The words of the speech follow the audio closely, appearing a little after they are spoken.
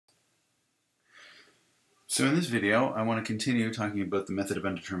So in this video, I want to continue talking about the method of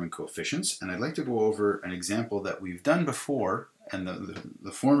undetermined coefficients, and I'd like to go over an example that we've done before, and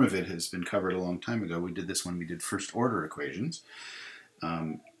the form of it has been covered a long time ago. We did this when we did first order equations,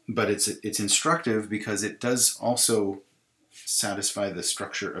 but it's instructive because it does also satisfy the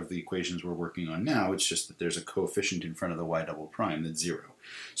structure of the equations we're working on now. It's just that there's a coefficient in front of the y double prime that's 0.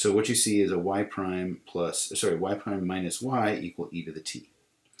 So what you see is a y prime minus y equal e to the t.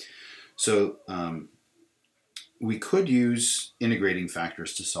 So we could use integrating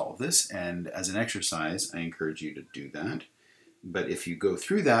factors to solve this, and as an exercise, I encourage you to do that. But if you go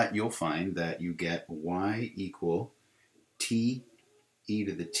through that, you'll find that you get y equal t e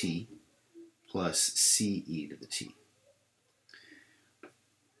to the t plus c e to the t.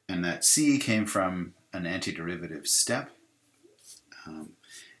 And that c came from an antiderivative step,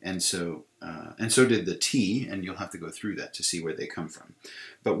 and so did the t, and you'll have to go through that to see where they come from.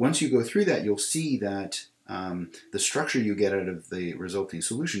 But once you go through that, you'll see that the structure you get out of the resulting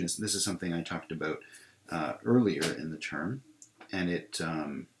solution this is something I talked about earlier in the term, and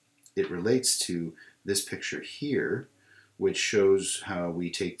it relates to this picture here, which shows how we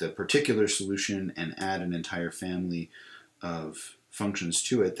take the particular solution and add an entire family of functions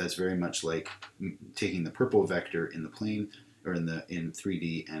to it. That's very much like taking the purple vector in the plane or in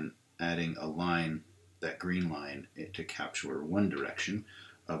 3D and adding a line, that green line, to capture one direction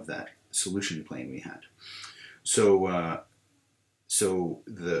of that solution plane we had. So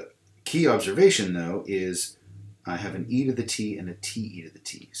the key observation, though, is I have an e to the t and a t e to the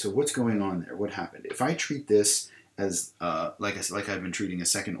t. So what's going on there? What happened? If I treat this as like I've been treating a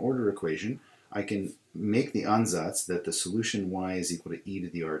second order equation, I can make the ansatz that the solution y is equal to e to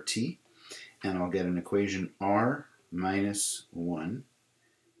the rt, and I'll get an equation r minus 1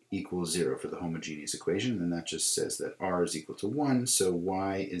 equals 0 for the homogeneous equation, and that just says that r is equal to 1, so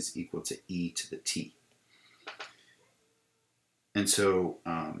y is equal to e to the t. And so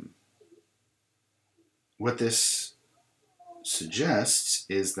what this suggests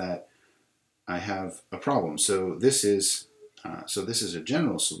is that I have a problem. So this is a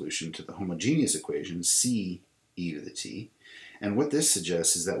general solution to the homogeneous equation c e to the t, and what this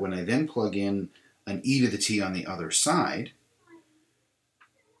suggests is that when I then plug in an e to the t on the other side,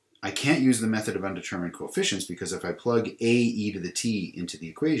 I can't use the method of undetermined coefficients, because if I plug a e to the t into the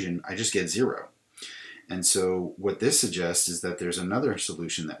equation, I just get 0. And so what this suggests is that there's another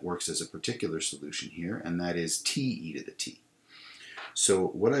solution that works as a particular solution here, and that is t e to the t. So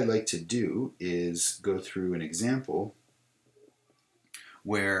what I'd like to do is go through an example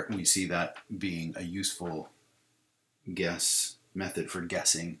where we see that being a useful method for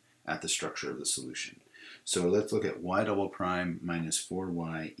guessing at the structure of the solution. So let's look at y double prime minus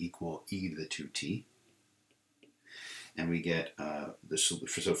 4y equal e to the 2t. And we get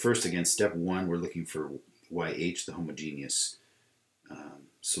so first, again, step 1, we're looking for yh, the homogeneous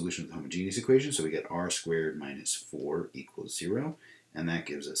solution of the homogeneous equation. So we get r squared minus 4 equals 0, and that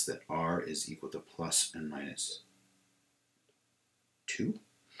gives us that r is equal to plus and minus 2.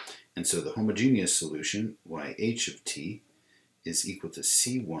 And so the homogeneous solution, yh of t, is equal to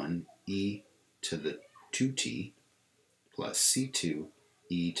c1 e to the 2t plus c2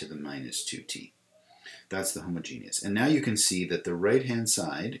 e to the minus 2t. That's the homogeneous. And now you can see that the right-hand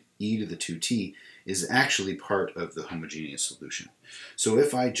side, e to the 2t, is actually part of the homogeneous solution. So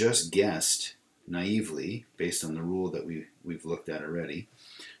if I just guessed naively, based on the rule that we've looked at already,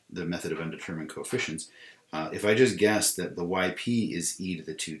 the method of undetermined coefficients, if I just guessed that the yp is e to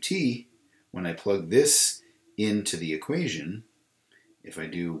the 2t, when I plug this into the equation, if I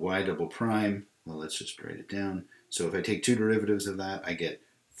do y double prime, well, let's just write it down. So if I take two derivatives of that, I get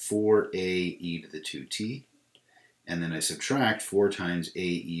 4a e to the 2t, and then I subtract 4 times a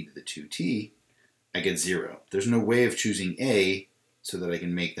e to the 2t, I get 0. There's no way of choosing a so that I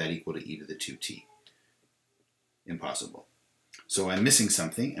can make that equal to e to the 2t. Impossible. So I'm missing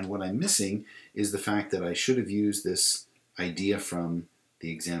something, and what I'm missing is the fact that I should have used this idea from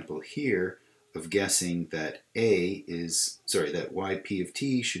the example here of guessing that that yp of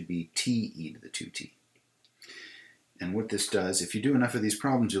t should be t e to the 2t. And what this does, if you do enough of these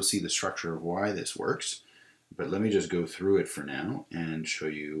problems, you'll see the structure of why this works. But let me just go through it for now and show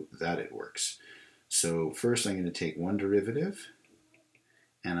you that it works. So first I'm going to take one derivative,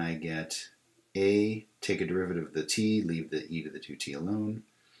 and I get a, take a derivative of the t, leave the e to the 2t alone,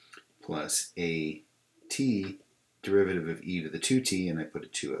 plus a t, derivative of e to the 2t, and I put a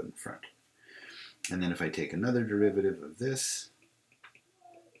 2 out in front. And then if I take another derivative of this,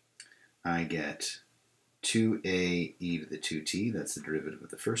 I get 2a e to the 2t, that's the derivative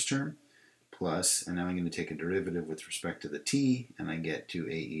of the first term, plus, and now I'm going to take a derivative with respect to the t, and I get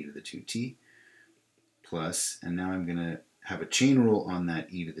 2a e to the 2t, plus, and now I'm going to have a chain rule on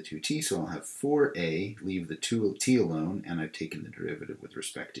that e to the 2t, so I'll have 4a, leave the 2t alone, and I've taken the derivative with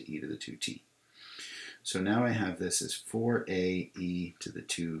respect to e to the 2t. So now I have this as 4a e to the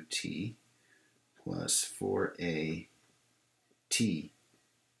 2t plus 4a t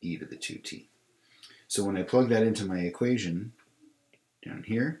e to the 2t. So when I plug that into my equation down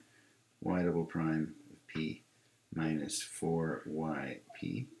here, y double prime of p minus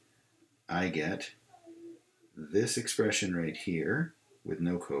 4yp, I get this expression right here with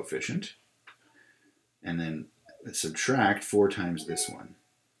no coefficient, and then subtract 4 times this one.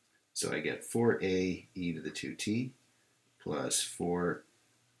 So I get 4a e to the 2t plus 4a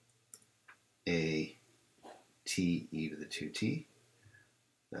t e to the 2t.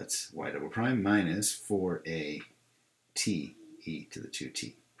 That's y double prime minus 4a t e to the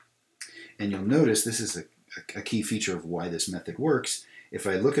 2t. And you'll notice this is a key feature of why this method works. If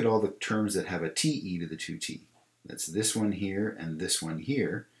I look at all the terms that have a t e to the 2t, that's this one here and this one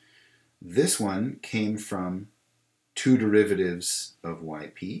here, this one came from two derivatives of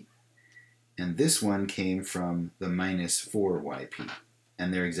yp, and this one came from the minus 4yp.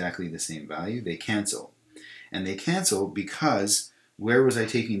 And they're exactly the same value. They cancel. And they cancel because where was I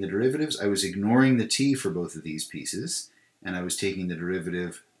taking the derivatives? I was ignoring the t for both of these pieces, and I was taking the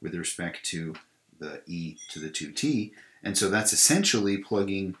derivative with respect to the e to the 2t. And so that's essentially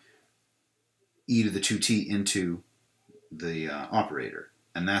plugging e to the 2t into the operator.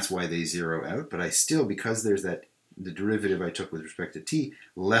 And that's why they zero out. But I still, because there's the derivative I took with respect to t,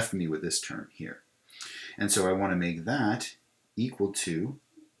 left me with this term here. And so I want to make that equal to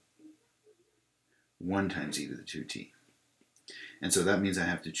 1 times e to the 2t. And so that means I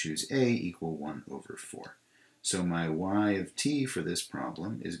have to choose a equal 1 over 4. So my y of t for this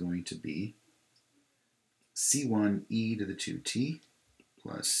problem is going to be c1 e to the 2t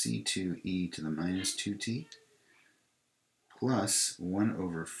plus c2 e to the minus 2t plus 1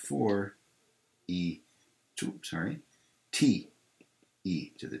 over 4 t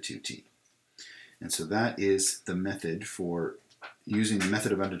e to the 2t. And so that is the method for using the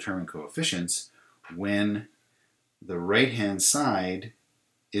method of undetermined coefficients when the right-hand side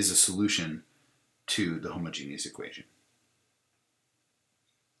is a solution to the homogeneous equation.